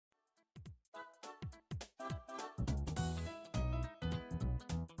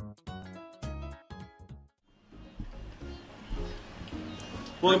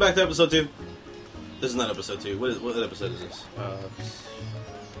Welcome back to episode 2. This is not episode 2. What episode is this?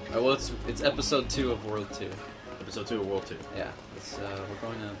 Well, it's episode 2 of World 2. Episode 2 of World 2. Yeah, we're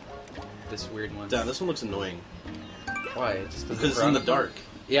going to this weird one. Damn, this one looks annoying. Why? Just because it's in the dark.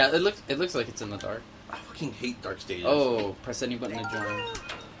 Yeah, it looks like it's in the dark. I fucking hate dark stages. Oh, press any button to join.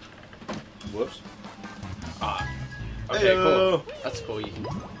 Whoops. Ah. Okay, Hey-o. cool. That's cool. You can.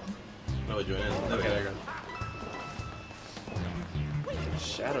 No, I join in. Okay, there you go.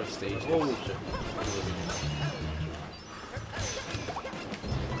 Shadow stage. Oh shit.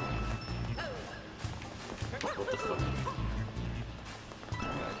 What the fuck?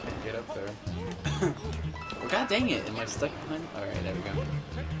 I can't get up there. Oh, God dang it! Am I stuck behind? Alright, there we go.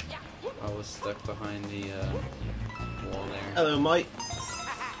 I was stuck behind the wall there. Hello, Mike.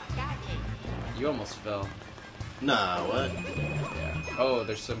 You almost fell. Nah, what? Yeah. Oh,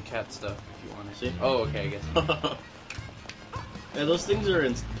 there's some cat stuff if you want to see. Oh, okay, I guess. Yeah, those things are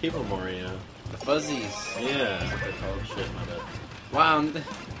in Paper Mario. The fuzzies. Yeah. That's what they're called. Shit, my bad. Wow,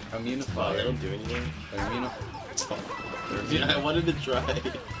 Oh, immunifier. they don't do anything? They're Yeah, I wanted to try.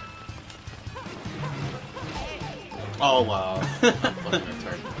 Oh, wow. I'm fucking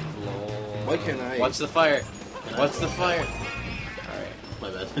retarded. Lol. Why can't I? Watch the fire. Watch the fire. Alright. My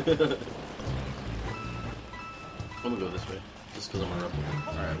bad. I'm gonna go this way. Just because I'm a rebel.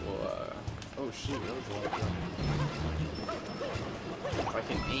 Alright, well, oh shoot, that was a lot of fun. If I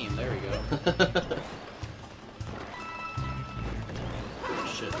can aim, there we go. Oh,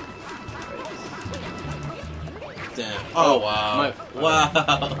 shit. Right. Damn. Oh, wow. Wow. I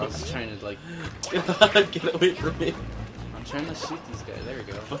was trying to, like... Get away from me. I'm trying to shoot these guys. There we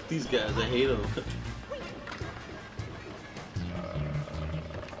go. Fuck these guys. I hate them.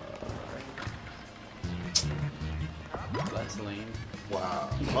 That's lame. Wow.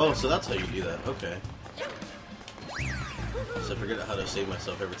 Oh, so that's how you do that. Okay. So I forget how to save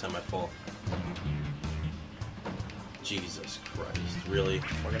myself every time I fall. Jesus Christ. Really?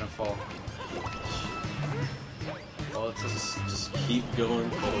 We're gonna fall. Oh, it's Just keep going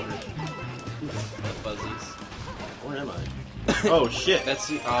forward. the fuzzies. Where am I? Oh, shit. That's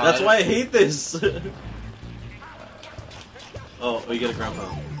why I hate this. Oh, you get a ground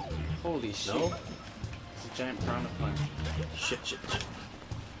pound. Holy shit. No? It's a giant piranha plant. Shit.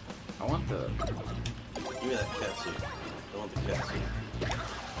 I want the... Give me that cat suit. I want the cat suit.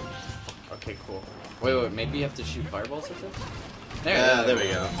 Okay, cool. Wait, maybe you have to shoot fireballs with this? There we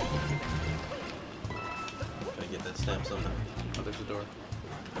go. Gotta get that stamp somehow. Oh, there's a door.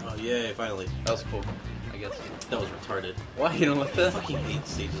 Oh, yay, finally. That was cool, I guess. That was retarded. Why? You don't like I that? fucking hate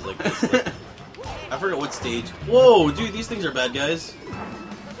stages like this. I forgot what stage. Whoa, dude, these things are bad guys.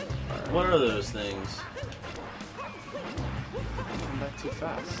 What are those things? Come back too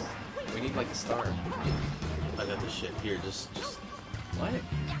fast. We need like a star. I got this shit. Here, just... What?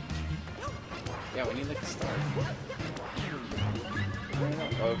 Yeah, we need like a star.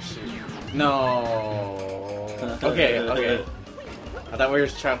 Oh shoot. No. Okay. I thought we were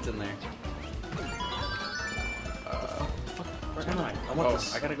trapped in there. Where am I? I want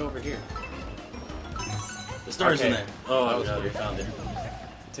this. I gotta go over here. The star's in there. Oh, That was God, we weird. found it.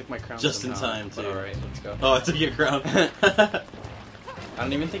 I took my crown Just somehow, in time, but too. Alright, let's go. Oh, I took your crown. I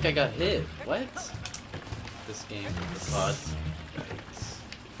don't even think I got hit. What? This game. Odd.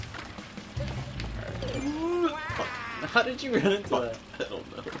 How did you run into that? I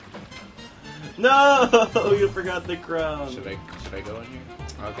don't know. No! You forgot the crown. Should I go in here?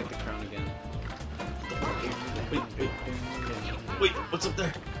 I'll get the crown again. Wait, what's up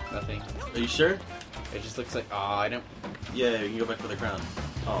there? Nothing. Are you sure? It just looks like I don't. Yeah, you can go back for the crown.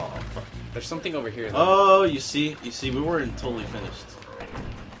 Oh, fuck. There's something over here. Though. Oh, you see, we weren't totally finished.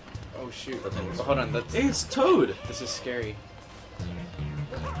 Oh shoot. That thing was- Oh, hold on. That's. Hey, it's Toad. This is scary.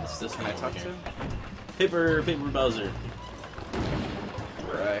 It's this Can one I talk over to here. him? Paper Bowser.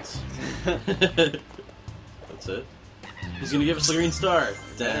 Right. That's it. He's gonna give us the green star.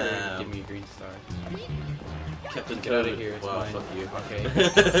 Damn. Give me a green star. Captain Get out Toad. of here. It's Wow, mine. fuck you. Okay.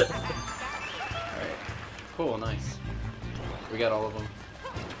 Alright. Cool. Nice. We got all of them.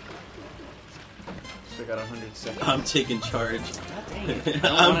 So I got 100 seconds. I'm taking charge. God dang it. I don't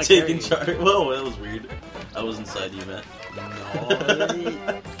I'm wanna taking carry charge. Whoa, that was weird. I was inside you, Matt.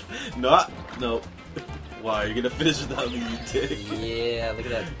 No. No. Why, you're gonna finish without me, you dick. Yeah, look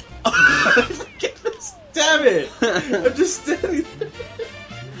at that. Damn it! I'm just standing there.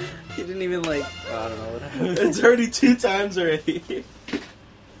 He didn't even like. I don't know what happened. It's already 2 times already.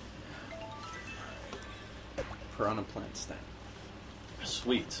 Piranha plant stamp.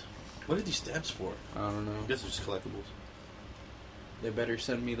 Sweet. What are these stamps for? I don't know. I guess they're just collectibles. They better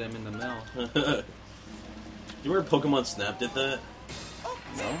send me them in the mail. You remember Pokemon Snap did that?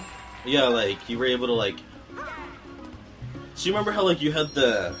 No? Yeah, like you were able to like. So you remember how like you had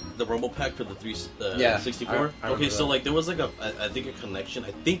the rumble pack for the 64? I Okay, so that. like there was like I think a connection.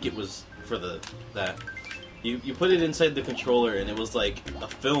 I think it was for that. You put it inside the controller and it was like a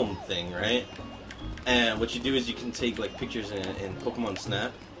film thing, right? And what you do is you can take like pictures in Pokemon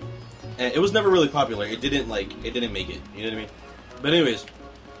Snap. And it was never really popular. It didn't make it. You know what I mean? But anyways,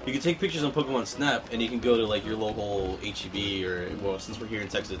 you can take pictures on Pokemon Snap and you can go to like your local HEB or well, since we're here in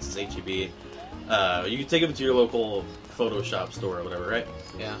Texas, it's HEB. You can take them to your local Photoshop store or whatever, right?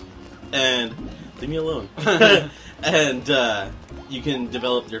 Yeah. And leave me alone. And you can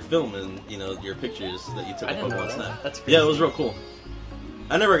develop your film and your pictures that you took I on didn't know Pokemon that. Snap. That's crazy. Yeah, it was real cool.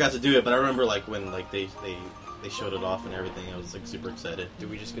 I never got to do it, but I remember like when like they showed it off and everything. I was like super excited. Did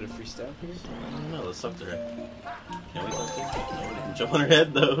we just get a free stab here? I don't know, that sucked her. Can't we talk to her? No, we didn't jump on her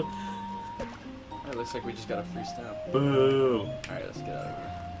head though. It looks like we just got a free stab. Boo! Alright, let's get out of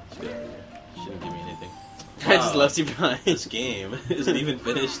here. Let's get out of here. She didn't give me anything. I just left you behind. This game isn't even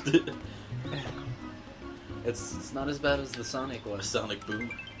finished. It's not as bad as the Sonic one. Sonic boom.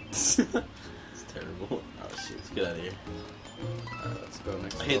 It's terrible. Oh shit, let's get out of here. Alright, let's go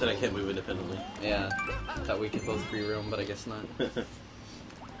next. I hate that I can't move independently. Yeah, thought we could both free roam, but I guess not.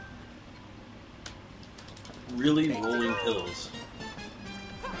 Really rolling hills.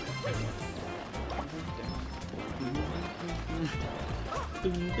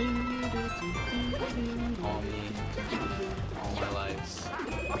 All me, all my lives.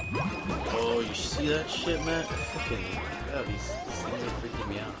 Oh, you see that shit, Matt? Fucking. Yeah, these things are freaking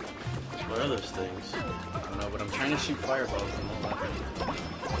me out. What are those things? I don't know, but I'm trying to shoot fireballs and all that.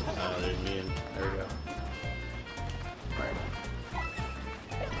 Ah, they're mean. There we go. Alright.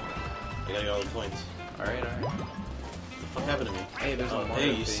 I gotta get all the points. Alright. What the fuck happened to me? Hey, there's Oh, a Mario hey,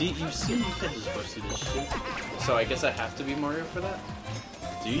 you thing. see, you can't just bust through this shit. So I guess I have to be Mario for that?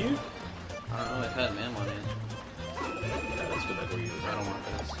 Do you? I don't know, it had an M on it. Yeah, let's go back where you I don't want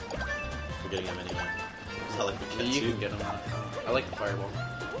this. We're getting them anyway. It's not like the Yeah, cat you can get them. I like the fireball.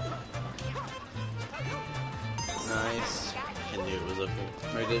 Nice. I knew it was up here.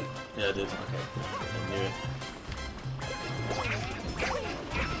 Oh, you did? Yeah, I did. Okay. I knew it.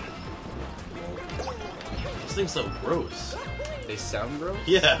 This thing's so gross. They sound gross?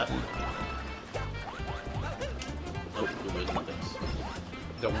 Yeah. Oh, there's nothing.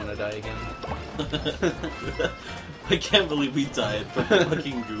 Don't want to die again. I can't believe we died from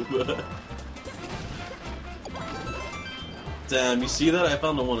fucking Gooba. Damn, you see that? I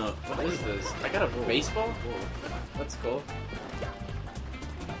found the one up. What is this? I got a baseball? Whoa. That's cool.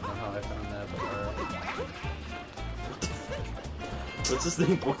 I don't know how I found that, but What's this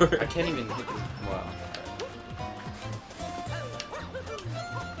thing for? I can't even hit this. Wow.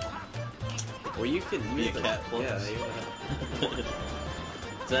 Well, you could Be a cat plus. Yeah, you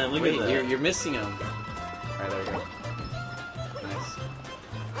Damn, look Wait, at that. you're missing them. Alright, there we go. Nice.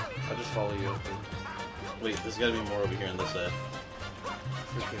 I'll just follow you up. Wait, there's gotta be more over here on this side.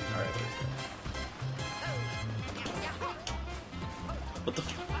 Freaking. Alright, there we go. What the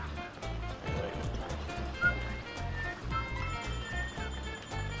f-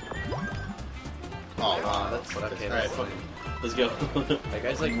 Oh, that's fuck okay. this. That's Alright, fuck fine. it. Let's go. That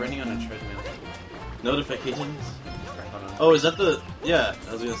guy's like running on a treadmill. Notifications? Hold on. Oh, is that the... Yeah,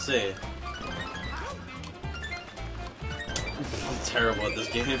 I was gonna say. I'm terrible at this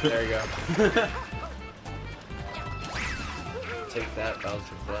game. There you go. Take that,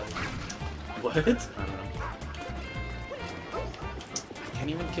 Bowser Flag. What? I don't know. Can't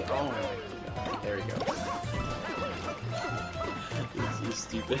even kill. Oh my god. There we go. It's so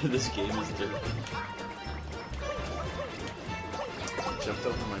stupid. This game is dirty. Jumped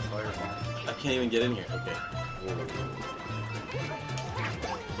over my fireball. I can't even get in here. Okay.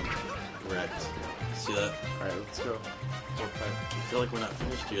 Wrecked. See that? Alright, let's go. I feel like we're not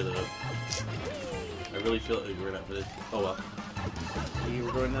finished here, though. I really feel like we're not finished. Oh, well. You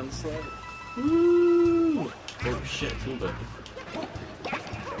were going down the slide? Woo! Oh, shit. Toomba.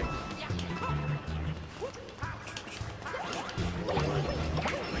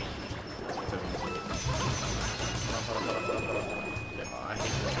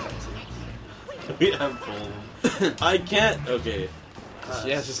 We have full. I can't. Okay.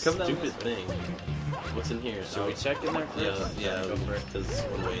 Yeah, just come down. Stupid thing. What's in here? Should we check in there first? Yeah, Go for it. because it's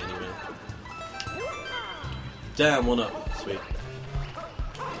one way anyway. Damn, one up. Sweet.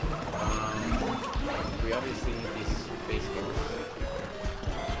 We obviously need these baseballs.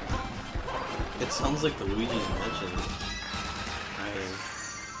 It sounds like the Luigi's Mansion. Nice.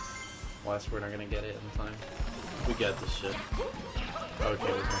 Well, that's we're not gonna get it in time. We got this shit. Okay,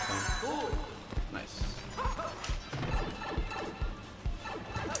 there's no time. Nice.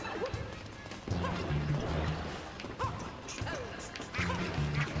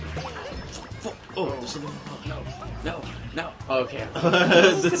 Oh, there's something. No. Okay.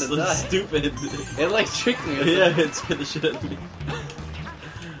 That's so stupid. It like tricked me. Yeah, it scared the shit out of me.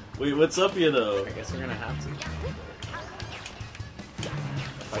 Wait, what's up here though? I guess we're gonna have to.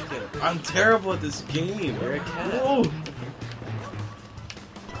 If I get it. I'm terrible at this game. You're a cat. Whoa.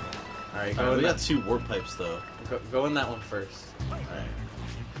 Alright, Alright, we got 2 warp pipes though. Go in that one first. Alright.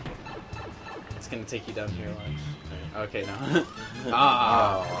 It's gonna take you down here, watch. Okay, no.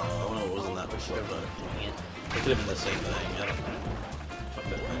 Oh, no, it wasn't that much, but it could have been the same thing. I don't know. Fuck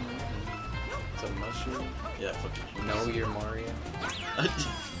that thing. It's a mushroom. Yeah, fuck it. No, you're Mario. I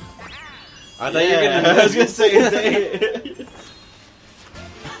I thought you were gonna. I was gonna say it.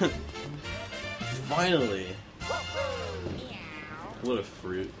 Finally. What a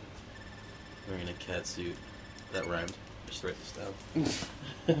fruit. Wearing a cat suit. That rhymed. Just write this down.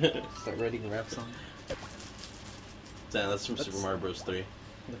 Start writing rap songs. Damn, that's from Super Mario Bros. 3.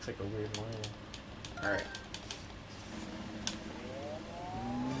 Looks like a weird Mario. Alright.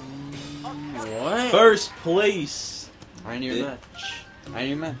 What? First place! Ryan, you're mad. Ryan,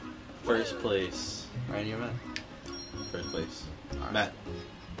 you're mad. First place. Ryan, you're mad. First place. Right. Matt.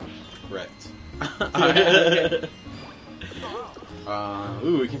 Wrecked. Okay.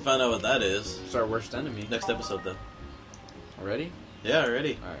 Ooh, we can find out what that is. It's our worst enemy. Next episode, though. Already? Yeah,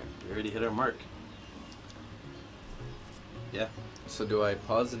 already. Alright. We already hit our mark. Yeah. So do I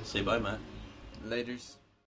pause and Say bye, Matt. Laters.